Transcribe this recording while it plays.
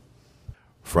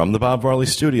From the Bob Varley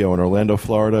Studio in Orlando,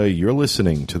 Florida, you're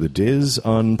listening to the Diz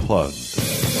Unplugged.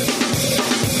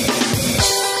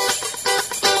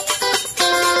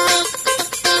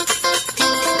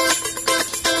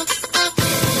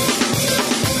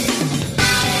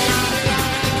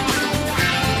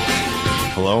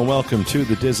 Hello and welcome to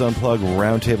the Diz Unplugged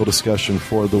roundtable discussion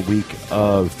for the week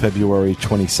of February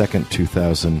 22nd,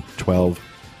 2012.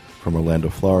 From Orlando,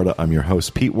 Florida, I'm your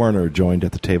host, Pete Werner, joined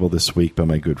at the table this week by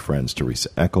my good friends Teresa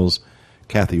Eccles,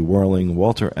 Kathy Whirling,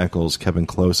 Walter Eccles, Kevin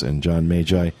Klose, and John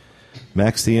Magi.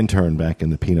 Max the intern back in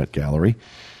the peanut gallery.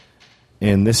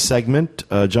 In this segment,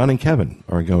 John and Kevin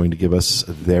are going to give us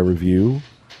their review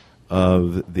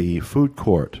of the food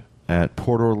court at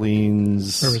Port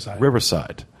Orleans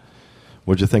Riverside.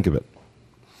 What'd you think of it?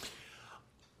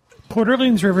 Port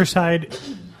Orleans Riverside,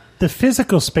 the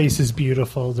physical space is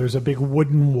beautiful. There's a big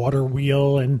wooden water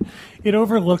wheel, and it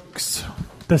overlooks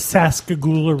the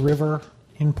Sascagoula River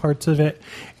in parts of it.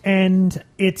 And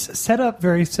it's set up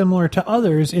very similar to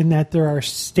others in that there are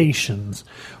stations.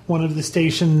 One of the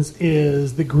stations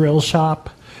is the grill shop.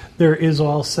 There is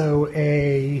also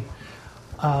an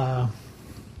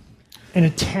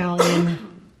Italian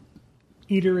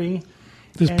eatery.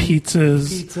 There's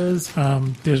pizzas.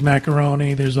 There's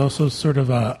macaroni. There's also sort of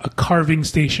a carving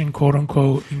station, quote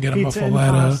unquote. You can get a pizza muffaletta.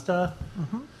 And pasta.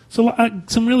 Mm-hmm. So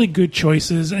some really good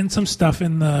choices and some stuff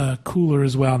in the cooler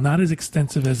as well. Not as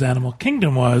extensive as Animal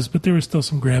Kingdom was, but there were still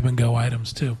some grab and go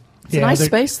items too. It's a nice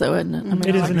space, though, isn't it? I mean,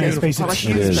 it is a nice space. It's a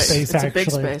huge space, It's a big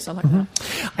space. I like that.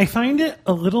 I find it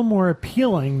a little more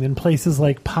appealing than places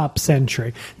like Pop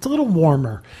Century. It's a little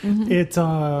warmer. Mm-hmm. It's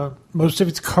most of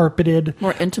it's carpeted.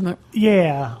 More intimate.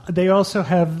 Yeah. They also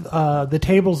have the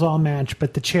tables all match,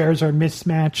 but the chairs are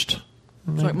mismatched.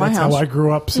 Like my that's house. how I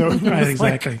grew up. So right,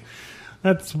 exactly.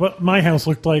 That's what my house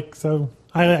looked like. So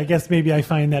I guess maybe I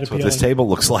find that appealing. That's what this table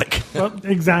looks like. Well,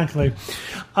 exactly.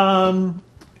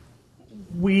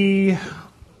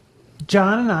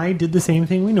 John and I did the same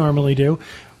thing we normally do.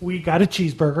 We got a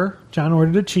cheeseburger. John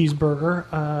ordered a cheeseburger.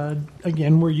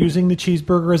 Again, we're using the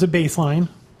cheeseburger as a baseline.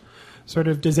 Sort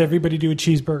of, does everybody do a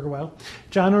cheeseburger well?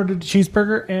 John ordered a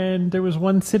cheeseburger, and there was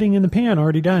one sitting in the pan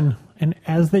already done. And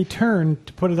as they turned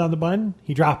to put it on the bun,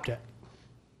 he dropped it.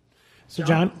 So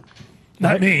John...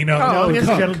 Not me, no.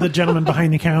 The gentleman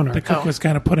behind the counter. The cook was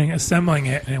kind of assembling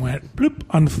it, and it went bloop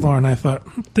on the floor, and I thought,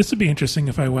 this would be interesting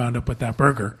if I wound up with that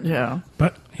burger. Yeah.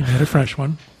 But he made a fresh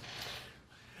one.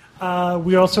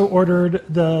 We also ordered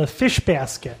the fish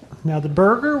basket. Now, the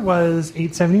burger was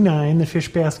 $8.79. The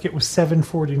fish basket was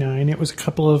 $7.49. It was a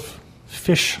couple of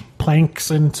fish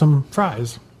planks and some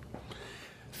fries.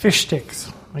 Fish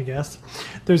sticks, I guess.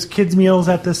 There's kids' meals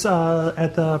at this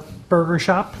at the burger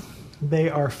shop.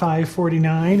 They are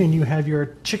 $5.49, and you have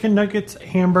your chicken nuggets,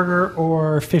 hamburger,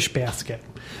 or fish basket.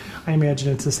 I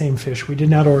imagine it's the same fish. We did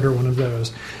not order one of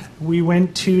those. We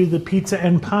went to the pizza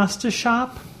and pasta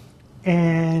shop,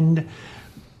 and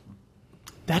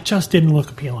that just didn't look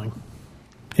appealing.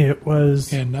 It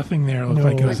was... Yeah, nothing there looked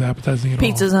like it was appetizing at all.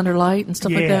 Pizzas under light and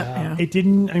stuff like that. Yeah, it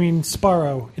didn't... I mean,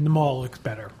 Sparrow in the mall looks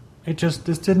better. This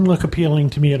didn't look appealing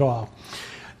to me at all.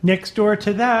 Next door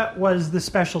to that was the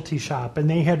specialty shop, and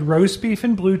they had roast beef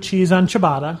and blue cheese on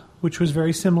ciabatta, which was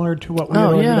very similar to what we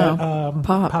ordered at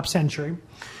Pop Century.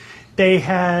 They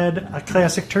had a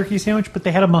classic turkey sandwich, but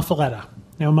they had a muffaletta.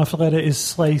 Now, muffaletta is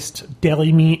sliced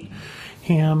deli meat,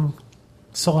 ham,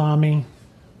 salami.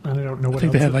 I don't know what else. I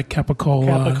think they had like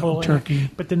capicola turkey.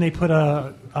 But then they put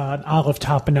an olive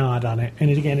tapenade on it. And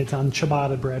again, it's on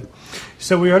ciabatta bread.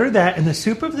 So we ordered that. And the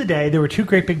soup of the day, there were two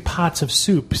great big pots of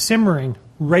soup simmering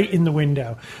right in the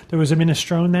window. There was a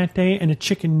minestrone that day and a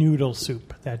chicken noodle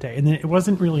soup that day. And then it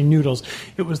wasn't really noodles.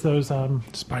 It was those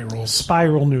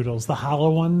spiral noodles, the hollow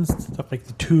ones, stuff like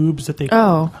the tubes that they...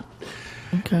 Oh,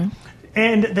 okay.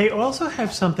 And they also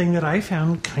have something that I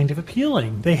found kind of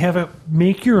appealing. They have a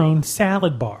make-your-own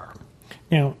salad bar.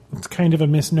 Now, it's kind of a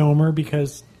misnomer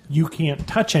because you can't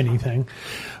touch anything.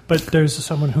 But there's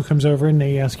someone who comes over and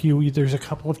they ask you, there's a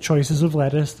couple of choices of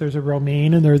lettuce. There's a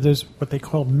romaine and there's what they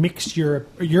call mixed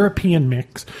European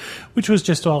mix, which was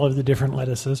just all of the different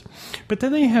lettuces. But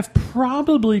then they have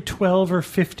probably 12 or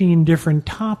 15 different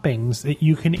toppings that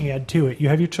you can add to it. You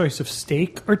have your choice of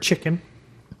steak or chicken.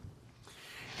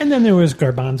 And then there was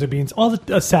garbanzo beans, all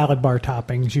the salad bar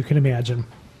toppings you can imagine.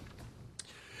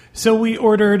 So we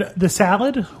ordered the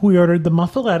salad, we ordered the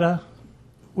muffaletta,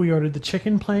 we ordered the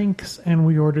chicken planks, and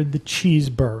we ordered the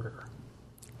cheeseburger.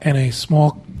 And a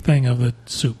small thing of the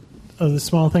soup. The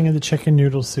small thing of the chicken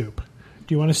noodle soup.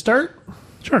 Do you want to start?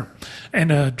 Sure.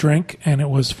 And a drink, and it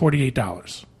was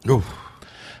 $48. Oof.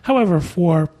 However,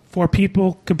 for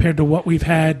people, compared to what we've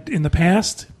had in the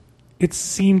past, It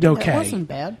seemed okay. It wasn't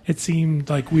bad. It seemed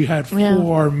like we had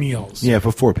 4 meals. Yeah,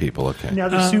 for 4 people, okay. Now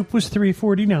the soup was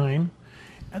 $3.49,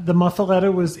 the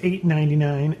muffaletta was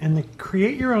 $8.99, and the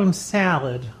create your own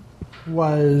salad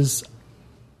was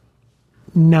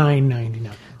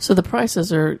 $9.99. So the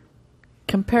prices are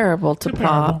comparable to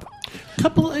Pop.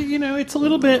 Couple, it's a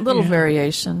little bit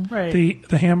Variation. right.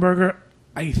 The hamburger,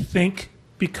 I think,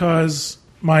 because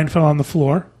mine fell on the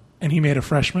floor and he made a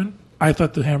freshman, I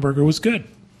thought the hamburger was good.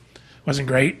 Wasn't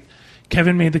great.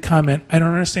 Kevin made the comment, I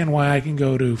don't understand why I can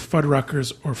go to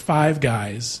Fuddruckers or Five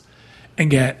Guys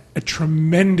and get a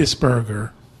tremendous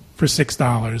burger for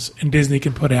 $6 and Disney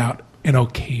can put out an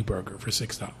okay burger for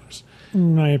 $6.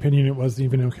 In my opinion, it wasn't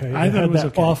even okay. I thought it was that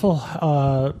okay. awful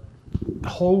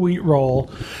whole wheat roll,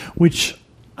 which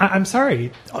I'm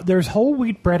sorry, there's whole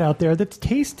wheat bread out there that's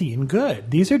tasty and good.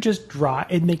 These are just dry,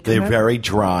 and They're very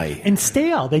dry. and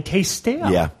stale. They taste stale.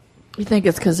 Yeah. You think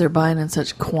it's because they're buying in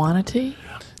such quantity?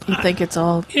 You think it's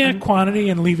all... Yeah, quantity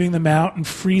and leaving them out and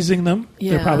freezing them.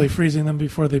 Yeah. They're probably freezing them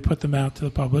before they put them out to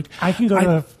the public. I can go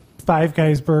to Five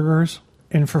Guys Burgers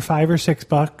and for $5 or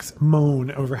 $6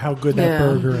 moan over how good that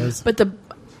burger is. But the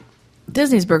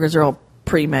Disney's burgers are all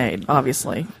pre-made,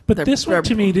 obviously. But this one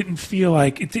to me didn't feel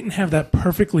like it didn't have that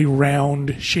perfectly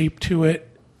round shape to it.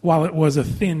 While it was a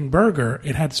thin burger,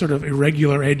 it had sort of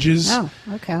irregular edges. Oh,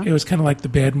 okay. It was kind of like the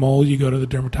bad mole you go to the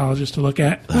dermatologist to look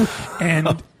at. And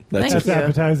That's That's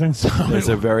appetizing. That's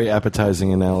a very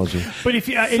appetizing analogy. But if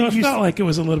you, so it felt like it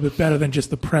was a little bit better than just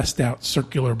the pressed out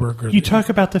circular burger. you talk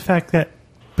about the fact that,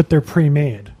 but they're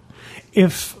pre-made.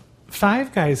 If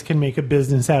Five Guys can make a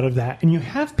business out of that, and you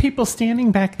have people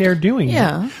standing back there doing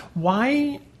it,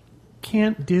 why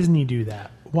can't Disney do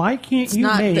that? Why can't It's you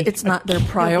not. make It's not their a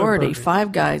killer priority. burger?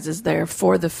 Five Guys is there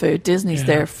for the food. Disney's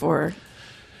there for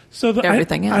So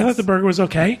everything I thought else. the burger was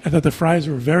okay. I thought the fries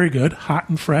were very good, hot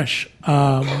and fresh.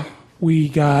 We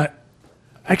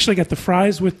actually got the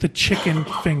fries with the chicken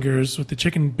fingers, with the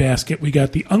chicken basket. We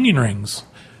got the onion rings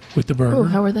with the burger. Oh,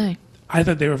 how are they? I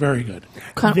thought they were very good.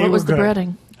 They What was were the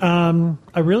good. breading?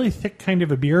 A really thick kind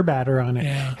of a beer batter on it.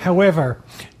 Yeah. However,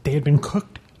 they had been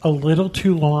cooked a little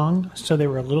too long, so they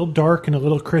were a little dark and a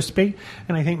little crispy.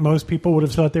 And I think most people would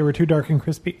have thought they were too dark and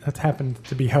crispy. That's happened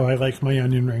to be how I like my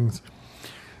onion rings.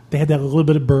 They had that little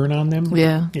bit of burn on them.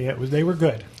 Yeah. Yeah, they were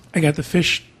good. I got the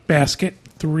fish basket,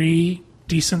 3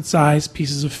 decent sized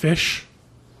pieces of fish.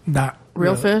 Not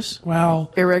Real really. fish?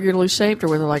 Well, Irregularly shaped, or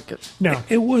were they like No.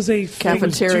 it was a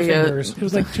Cafeteria. It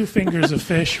was like 2 fingers of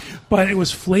fish, but it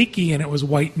was flaky and it was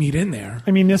white meat in there.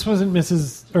 I mean, this wasn't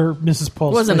Mrs.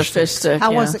 Paul's. It wasn't a fish stick.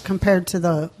 How yeah. was it compared to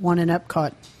the one in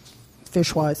Epcot,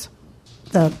 fish-wise?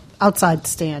 The outside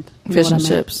stand. You know Fish what I and mean?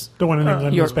 chips? The one in England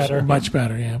was Yorkshire. better. Much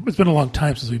better, yeah. It's been a long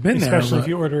time since we've been Especially there. if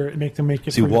you order it, make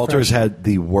it. See, for your Walter's friends. had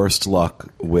the worst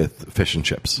luck with fish and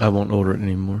chips. I won't order it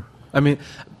anymore. I mean,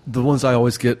 the ones I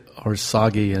always get are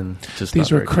soggy and just These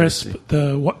not were very crisp.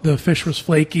 tasty. The fish was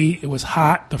flaky. It was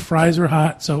hot. The fries were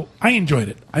hot. So I enjoyed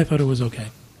it. I thought it was okay.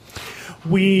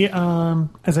 We,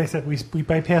 as I said, we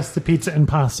bypassed the pizza and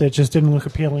pasta. It just didn't look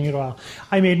appealing at all.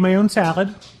 I made my own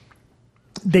salad.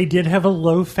 They did have a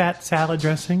low-fat salad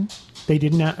dressing. They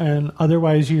did not, and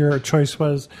otherwise your choice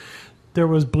was there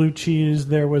was blue cheese,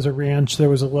 there was a ranch, there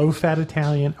was a low-fat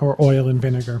Italian, or oil and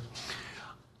vinegar.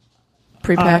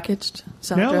 Prepackaged?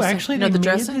 Salad No, dressing? actually, no, they the made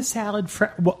dressing? the salad.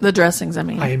 The dressings, I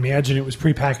mean. I imagine it was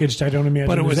prepackaged. I don't imagine.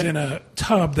 But it was in a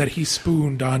tub that he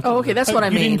spooned on. Oh, okay, that's what I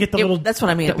You mean. didn't get the little. That's what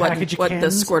I mean. the It wasn't package of what the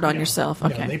cans? squirt on No. yourself. No,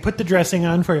 Okay. they put the dressing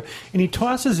on for you, and he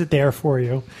tosses it there for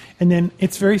you, and then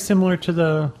it's very similar to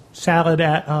the salad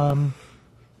at Earl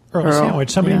Sandwich.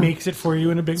 Somebody yeah. makes it for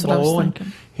you in a big That's what I was bowl and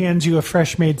thinking. hands you a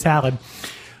fresh made salad.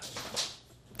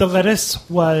 The lettuce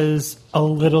was a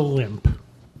little limp.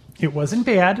 It wasn't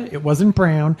bad. It wasn't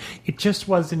brown. It just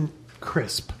wasn't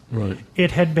crisp. Right. It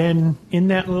had been in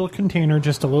that little container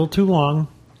just a little too long,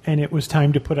 and it was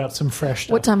time to put out some fresh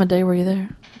stuff. What time of day were you there?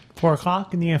 4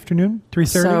 o'clock in the afternoon? 3:30?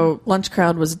 So lunch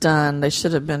crowd was done. They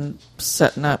should have been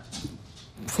setting up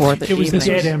for the it was evening.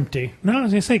 dead empty No, I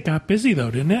was going to say it got busy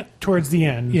though, didn't it? towards the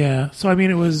end. Yeah. So I mean,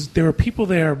 there were people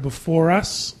there before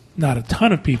us. Not a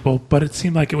ton of people, but it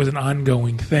seemed like it was an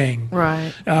ongoing thing.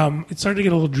 Right. It started to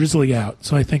get a little drizzly out.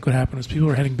 So I think what happened was people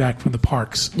were heading back from the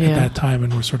parks Yeah. at that time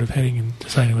and were sort of heading and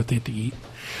deciding what they had to eat.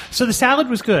 So the salad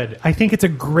was good. I think it's a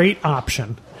great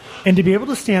option. And to be able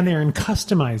to stand there and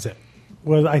customize it,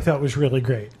 I thought was really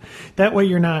great. That way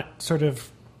you're not sort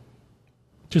of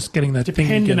Just getting that thing.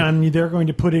 dependent on they're going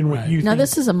to put in what Right. you Now think.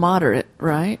 this is a moderate,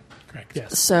 right? Correct.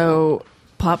 Yes. So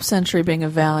Pop Century being a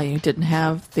value didn't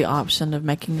have the option of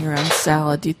making your own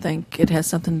salad. Do you think it has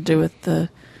something to do with the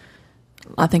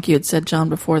I think you had said, John,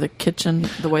 before the kitchen,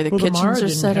 the way the Well, the Mara kitchens are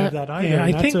didn't set have up. that either. Yeah, and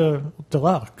I that's think- a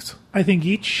deluxe. I think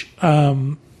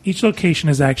each location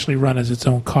is actually run as its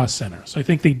own cost center. So I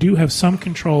think they do have some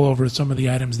control over some of the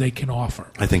items they can offer.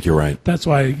 I think you're right. That's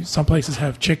why some places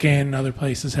have chicken, other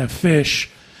places have fish.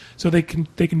 So they can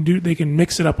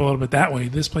mix it up a little bit that way.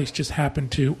 This place just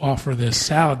happened to offer this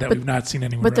salad that we've not seen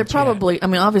anywhere But they're else yet. probably, I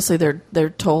mean, obviously they're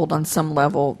told on some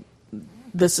level,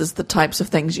 this is the types of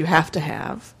things you have to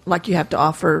have. Like you have to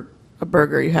offer a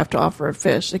burger, you have to offer a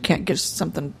fish. They can't get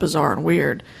something bizarre and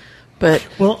weird. But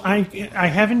Well, I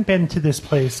haven't been to this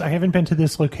place. I haven't been to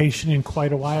this location in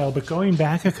quite a while. But going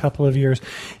back a couple of years,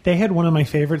 they had one of my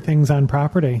favorite things on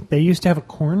property. They used to have a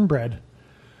cornbread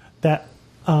that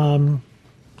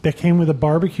that came with a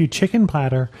barbecue chicken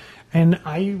platter, and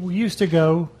we used to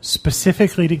go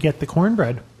specifically to get the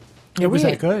cornbread. It was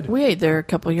that good. We ate there a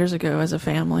couple of years ago as a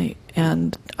family,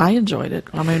 and I enjoyed it.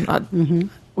 I mean,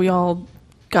 we all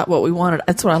got what we wanted.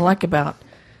 That's what I like about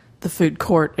the food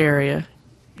court area,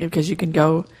 because you can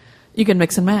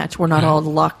mix and match. We're not all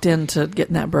locked into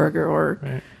getting that burger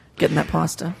or getting that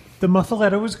pasta. The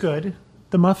muffaletta was good.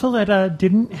 The muffaletta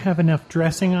didn't have enough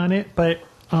dressing on it, but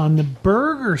on the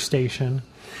burger station,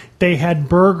 they had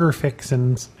burger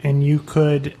fixins, and you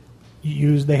could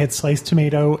they had sliced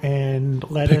tomato and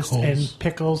lettuce and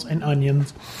pickles and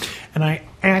onions. And I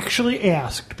actually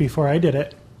asked before I did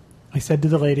it, I said to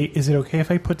the lady, is it okay if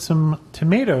I put some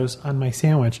tomatoes on my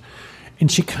sandwich?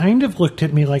 And she kind of looked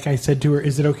at me like I said to her,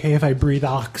 is it okay if I breathe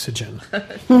oxygen?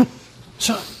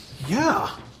 So,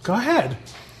 yeah, go ahead.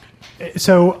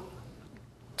 So,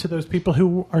 to those people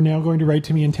who are now going to write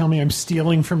to me and tell me I'm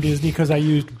stealing from Disney because I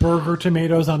used burger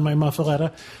tomatoes on my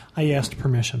muffaletta, I asked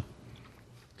permission.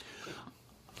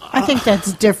 I think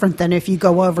that's different than if you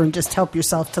go over and just help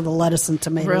yourself to the lettuce and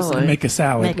tomatoes. Really? And Make a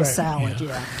salad. make a salad,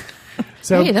 yeah.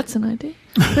 So, Hey, that's an idea.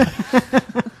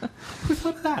 who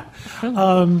thought of that?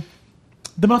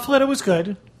 The muffaletta was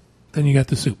good, Then you got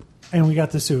the soup. and we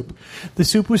got the soup. The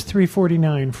soup was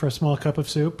 $3.49 for a small cup of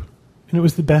soup, and it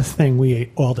was the best thing we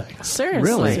ate all day. Seriously.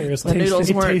 Really? Seriously. The noodles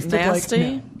It weren't tasted nasty?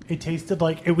 Like, no. It tasted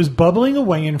like it was bubbling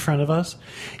away in front of us.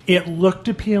 It looked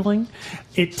appealing.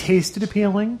 It tasted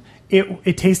appealing.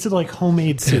 It tasted like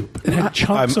homemade soup. It had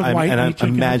chunks of I'm white meat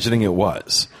chicken. imagining it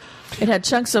was. It had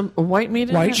chunks of white meat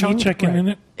in White it? meat chicken in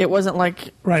it. It wasn't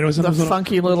like Right, it wasn't the those little-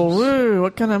 funky little, woo,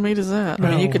 what kind of meat is that?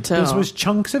 I mean, you could tell. This was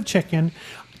chunks of chicken,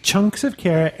 chunks of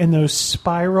carrot, and those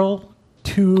spiral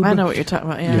tube. I know what you're talking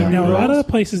about. Yeah. Now, a Noodles. lot of the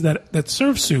places that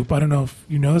serve soup, I don't know if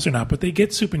you know this or not, but they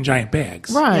get soup in giant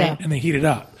bags. Right. Yeah. And they heat it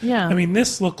up. Yeah. I mean,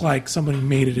 this looked like somebody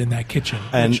made it in that kitchen.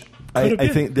 And which could have I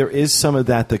been. think there is some of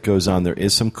that goes on. There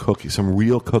is some cooking, some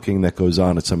real cooking that goes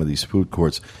on at some of these food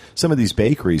courts. Some of these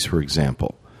bakeries, for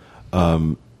example,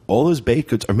 all those baked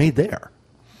goods are made there.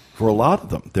 For a lot of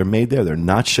them, they're made there. They're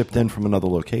not shipped in from another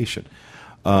location.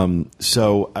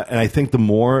 So, and I think the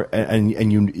more, and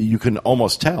you can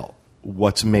almost tell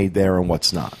what's made there and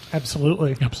what's not.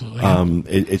 Absolutely. Absolutely.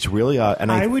 It's really odd. And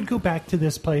I would go back to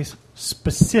this place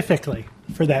specifically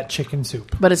for that chicken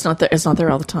soup. But it's not there. It's not there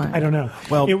all the time. I don't know.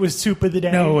 Well- it was soup of the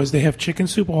day. No, it was they have chicken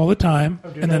soup all the time, do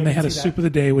and they? then they I had a didn't see soup that. of the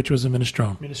day, which was a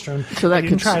minestrone. Minestrone. So I that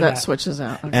didn't try that switches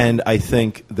out. Okay. And I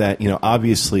think that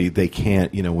obviously they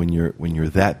can't. When you're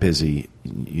that busy,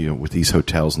 with these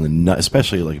hotels and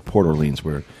especially like Port Orleans,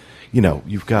 where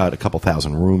you've got a couple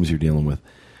thousand rooms you're dealing with,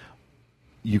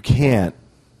 you can't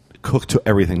cook to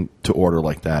everything to order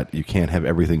like that. You can't have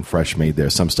everything fresh made there.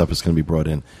 Some stuff is going to be brought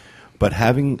in, but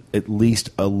having at least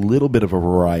a little bit of a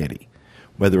variety,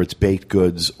 whether it's baked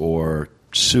goods or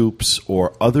soups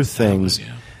or other things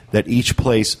that each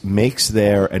place makes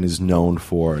there and is known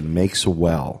for and makes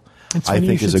well, It's I funny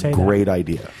think you is should a say great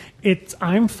idea.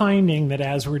 I'm finding that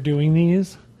as we're doing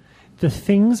these, the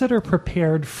things that are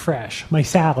prepared fresh, my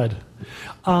salad,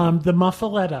 the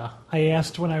muffaletta, I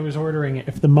asked when I was ordering it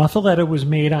if the muffaletta was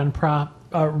made on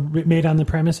made on the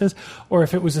premises or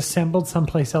if it was assembled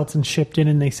someplace else and shipped in,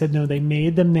 and they said no, they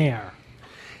made them there.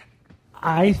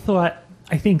 I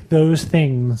think those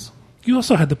things. You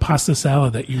also had the pasta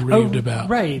salad that you raved about.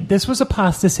 Right. This was a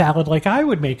pasta salad like I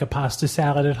would make a pasta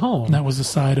salad at home. And that was the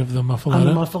side of the On the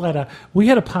muffaletta. muffaletta. We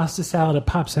had a pasta salad at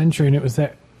Pop Century, and it was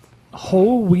that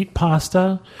whole wheat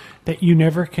pasta that you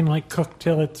never can cook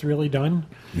till it's really done.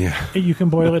 Yeah. You can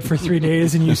boil it for 3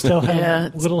 days, and you still have Yeah,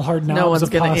 it's- little hard knobs no one's of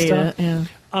gonna eat pasta. it.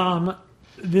 Yeah.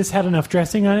 This had enough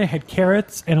dressing on it. Had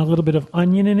carrots and a little bit of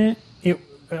onion in it.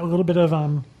 A little bit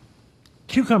of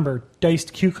cucumber,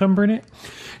 diced cucumber in it.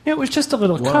 It was just a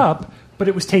little cup, but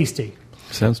it was tasty.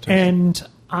 Sounds tasty. And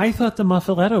I thought the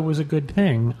muffaletta was a good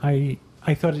thing. I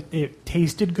thought it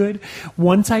tasted good.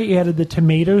 Once I added the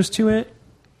tomatoes to it,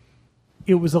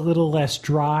 it was a little less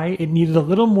dry. It needed a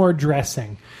little more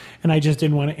dressing, and I just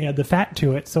didn't want to add the fat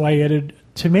to it, so I added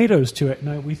tomatoes to it,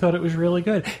 and we thought it was really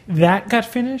good. That got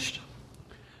finished,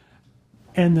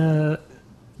 and the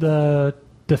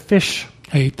fish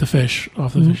I ate the fish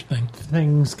off the fish thing.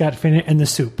 things got finished, and the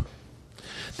soup.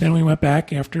 Then we went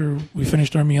back after we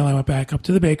finished our meal. I went back up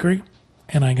to the bakery,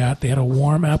 and they had a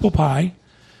warm apple pie,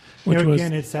 which You know, was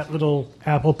again, it's that little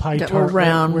apple pie That tart little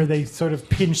round. where they sort of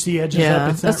pinch the edges Yeah,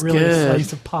 up. It's that's not really good. a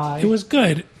slice of pie. it was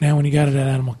good. Now, when you got it at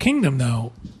Animal Kingdom,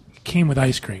 though, it came with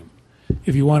ice cream.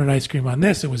 If you wanted ice cream on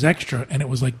this, it was extra, and it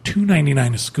was like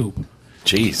 $2.99 a scoop.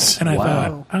 Jeez. And I wow.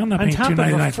 thought, I'm not On paying top of a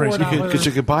 $2.99 for ice $4 cream. Because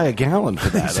you could buy a gallon for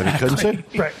that. I mean,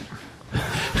 couldn't you? right.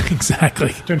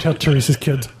 Exactly. Don't tell Teresa's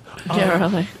kids. Yeah,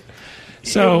 really.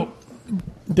 So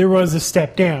There was a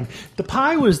step down. The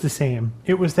pie was the same.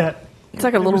 It was that. It's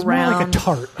like a it little was more round. like a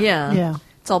tart. Yeah. Yeah.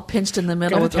 It's all pinched in the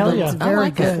middle Gotta with the tell little. you, I very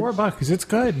like good. it. $4. It's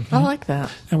good. I like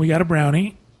that. and we got a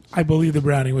brownie. I believe the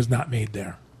brownie was not made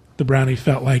there. The brownie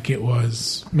felt like it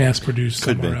was mass produced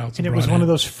Could somewhere be. else. And it brought was one in. of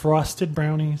those frosted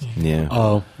brownies. Yeah.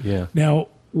 Oh, yeah. Now,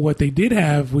 what they did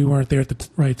have, we weren't there at the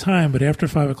right time, but after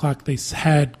 5 o'clock, they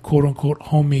had quote unquote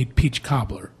homemade peach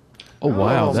cobbler. Oh,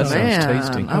 wow. That Man, sounds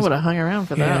tasty. I would have hung around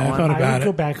for Yeah, that I one. thought I about would it.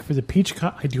 go back for the peach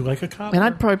I do like a cobbler. And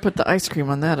I'd probably put the ice cream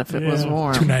on that if it was Yeah.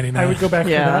 warm. $2.99. I would go back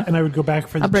for Yeah. that, and I would go back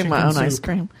for the I'd bring my chicken own soup. ice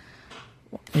cream.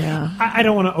 Yeah. I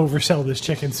don't want to oversell this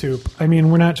chicken soup. I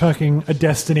mean, we're not talking a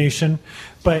destination,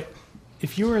 but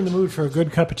if you were in the mood for a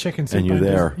good cup of chicken soup, And you're on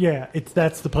Dis- there. yeah,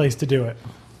 that's the place to do it.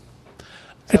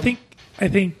 I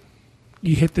think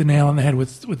you hit the nail on the head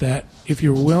with that. If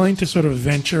you're willing to sort of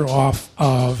venture off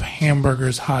of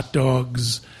hamburgers, hot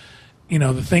dogs,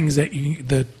 the things that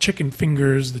the chicken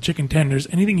fingers, the chicken tenders,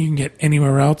 anything you can get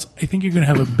anywhere else, I think you're going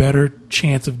to have a better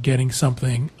chance of getting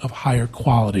something of higher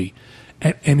quality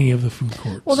at any of the food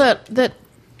courts. Well, that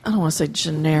I don't want to say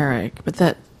generic, but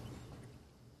that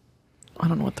I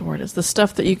don't know what the word is. The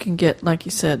stuff that you can get, like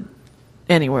you said,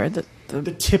 anywhere. The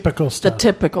The typical stuff.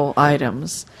 typical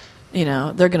items.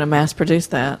 They're going to mass produce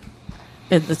that.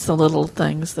 It's the little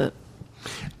things that.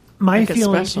 My make it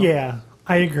feeling, special. yeah,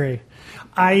 I agree.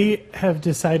 I have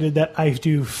decided that I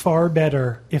do far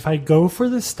better if I go for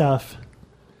the stuff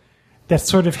that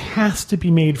sort of has to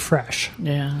be made fresh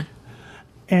Yeah.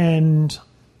 and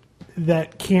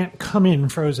that can't come in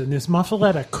frozen. This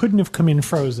muffaletta couldn't have come in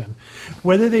frozen.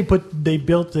 Whether they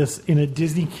built this in a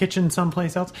Disney kitchen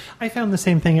someplace else, I found the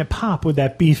same thing at Pop with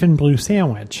that beef and blue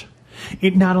sandwich.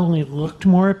 It not only looked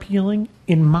more appealing,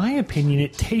 in my opinion,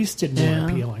 it tasted more Yeah.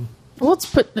 appealing. Well,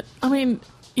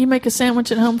 you make a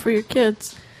sandwich at home for your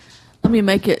kids. Let me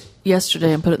make it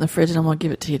yesterday and put it in the fridge, and I'm going to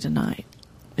give it to you tonight.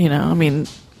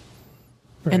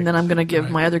 Right. And then I'm going to give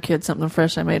my other kids something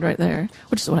fresh I made right there,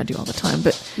 which is what I do all the time.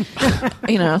 But,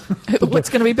 what's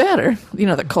going to be better?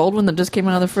 The cold one that just came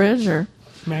out of the fridge, or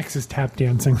Max is tap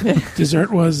dancing.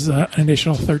 Dessert was an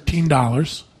additional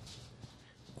 $13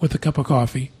 with a cup of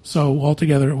coffee. So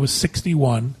altogether, it was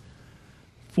 $61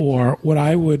 for what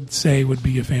I would say would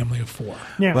be a family of 4.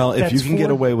 Yeah, Well, if you that's can get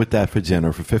four- away with that for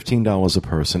dinner for $15 a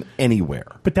person anywhere.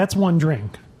 But that's one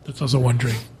drink. That's also one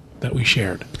drink that we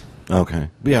shared. Okay.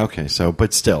 Yeah, okay. So,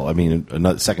 but still, I mean,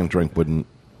 another second drink wouldn't,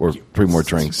 or 3 more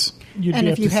drinks. You'd And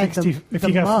be if up you to had 60. the If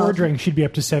you got 4 mug- drinks, you'd be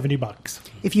up to $70.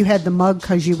 If you had the mug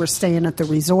because you were staying at the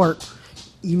resort,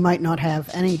 you might not have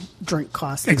any drink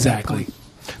costs. at that Exactly. point.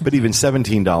 But even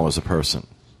 $17 a person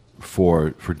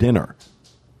for dinner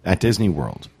at Disney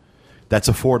World, that's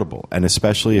affordable. And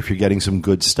especially if you're getting some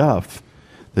good stuff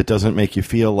that doesn't make you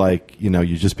feel like, you're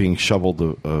just being shoveled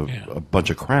a bunch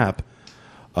of crap,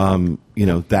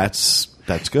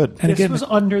 that's good. And This again, was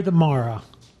under the Mara.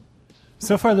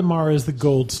 So far, the Mara is the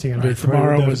gold standard. right, for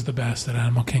tomorrow the- was the best at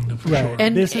Animal Kingdom for Right. sure.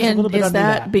 and This is a little bit is under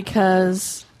that.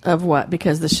 because of what?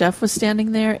 Because the chef was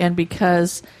standing there, and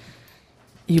because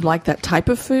you like that type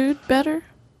of food better.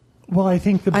 Well, I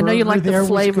think the I know you burger like there the was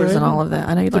flavors good. and all of that.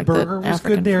 I know you The like the burger was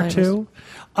African good there flavors. too.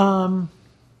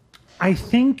 I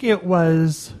think it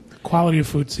was. Quality of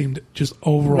food seemed just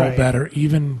overall Right. better.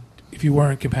 Even if you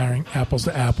weren't comparing apples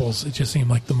to apples, it just seemed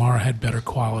like the Mara had better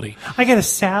quality. I got a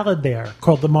salad there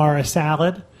called the Mara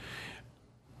salad.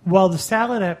 Well, the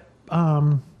salad at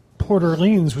Port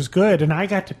Orleans was good, and I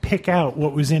got to pick out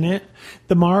what was in it.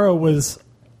 The Mara was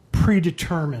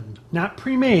predetermined, not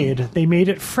pre-made. They made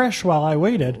it fresh while I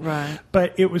waited, Right.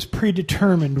 but it was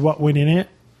predetermined what went in it.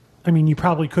 I mean, you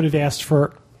probably could have asked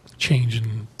for Change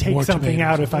and take more something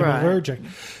tomatoes. out if I'm Right. allergic.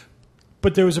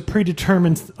 But there was a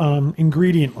predetermined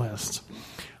ingredient list.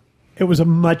 It was a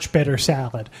much better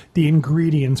salad. The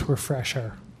ingredients were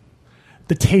fresher.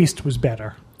 The taste was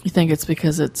better. You think it's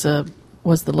because it's a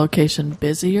was the location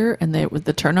busier and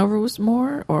the turnover was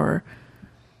more, or?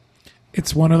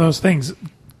 It's one of those things.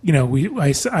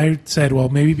 I said, well,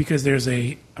 maybe because there's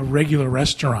a regular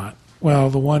restaurant. Well,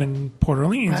 the one in Port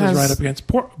Orleans is right up against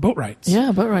Boatwright's.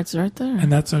 Yeah, Boatwright's right there.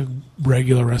 And that's a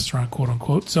regular restaurant, quote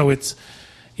unquote. So it's,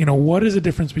 what is the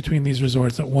difference between these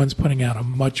resorts that one's putting out a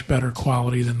much better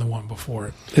quality than the one before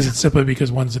it? Is it simply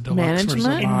because one's a deluxe versus a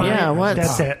Management? moderate? Yeah, what?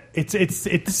 That's it.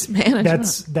 It's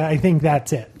management. I think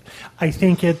that's it. I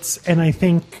think it's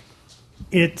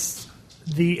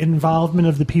the involvement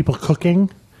of the people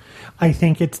cooking. I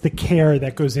think it's the care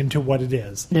that goes into what it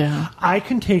is. Yeah. I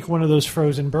can take one of those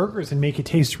frozen burgers and make it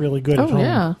taste really good at home.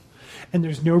 Yeah. And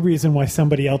there's no reason why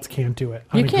somebody else can't do it.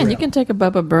 You can. You can take a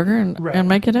Bubba burger Right. and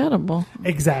make it edible.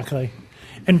 Exactly.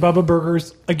 And Bubba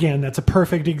Burgers, again, that's a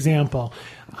perfect example.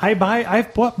 I've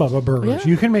bought Bubba Burgers.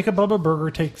 Yeah. You can make a Bubba Burger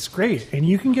taste great, and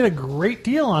you can get a great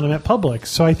deal on them at Publix.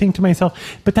 So I think to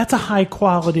myself, but that's a high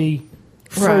quality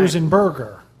frozen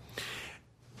burger.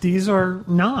 These are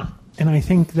not. And I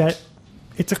think that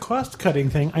it's a cost-cutting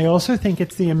thing. I also think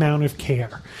it's the amount of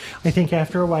care. I think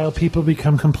after a while, people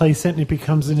become complacent, and it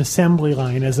becomes an assembly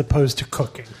line as opposed to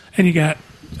cooking. And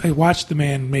I watched the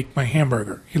man make my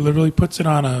hamburger. He literally puts it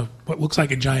on what looks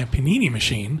like a giant panini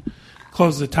machine,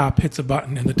 closes the top, hits a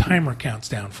button, and the timer counts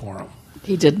down for him.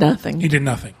 He did nothing. He did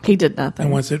nothing.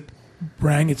 And once it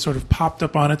rang, it sort of popped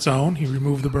up on its own. He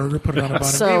removed the burger, put it on a bun,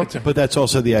 and gave it to him. But that's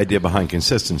also the idea behind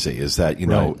consistency, is that,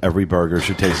 Right. every burger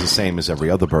should taste the same as every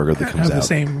other burger that comes Have out. the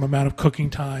same amount of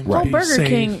cooking time. Well, to be Burger safe.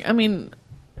 King, I mean,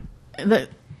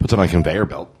 Puts on a conveyor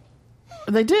belt.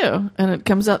 they do. And it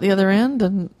comes out the other end,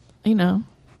 and,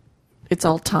 it's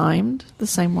all timed the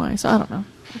same way. So I don't know.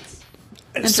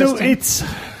 So Interesting.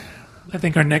 I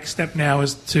think our next step now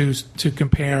is to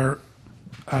compare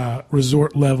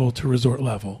resort level to resort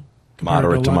level.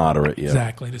 Moderate to moderate, yeah.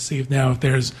 Exactly, to see if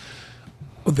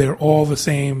they're all the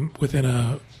same within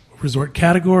a resort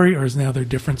category, or is now there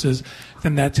differences.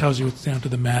 Then that tells you it's down to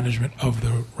the management of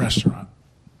the restaurant.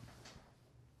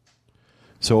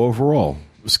 So overall,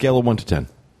 scale of 1 to 10.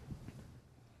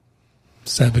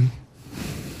 7.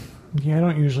 Yeah, I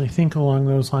don't usually think along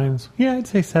those lines. Yeah, I'd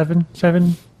say 7.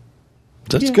 7.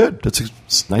 That's Yeah. good. That's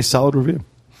a nice, solid review.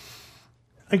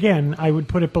 Again, I would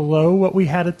put it below what we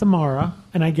had at the Mara,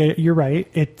 and I get it. You're right.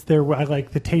 I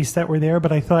like the taste that were there,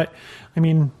 but I thought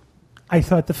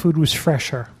the food was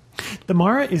fresher. The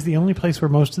Mara is the only place where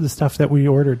most of the stuff that we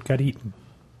ordered got eaten.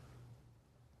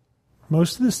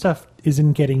 Most of the stuff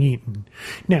isn't getting eaten.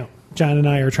 Now, John and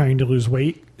I are trying to lose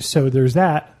weight, so there's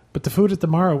that. But the food at the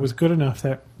Mara was good enough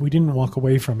that we didn't walk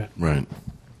away from it. Right.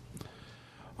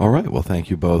 All right. Well, thank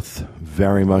you both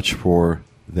very much for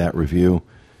that review.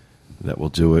 That will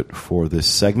do it for this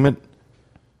segment.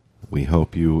 We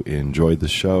hope you enjoyed the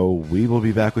show. We will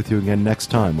be back with you again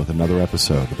next time with another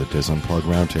episode of the Diz Unplugged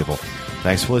Roundtable.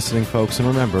 Thanks for listening, folks, and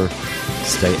remember,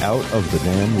 stay out of the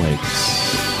damn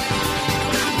lakes.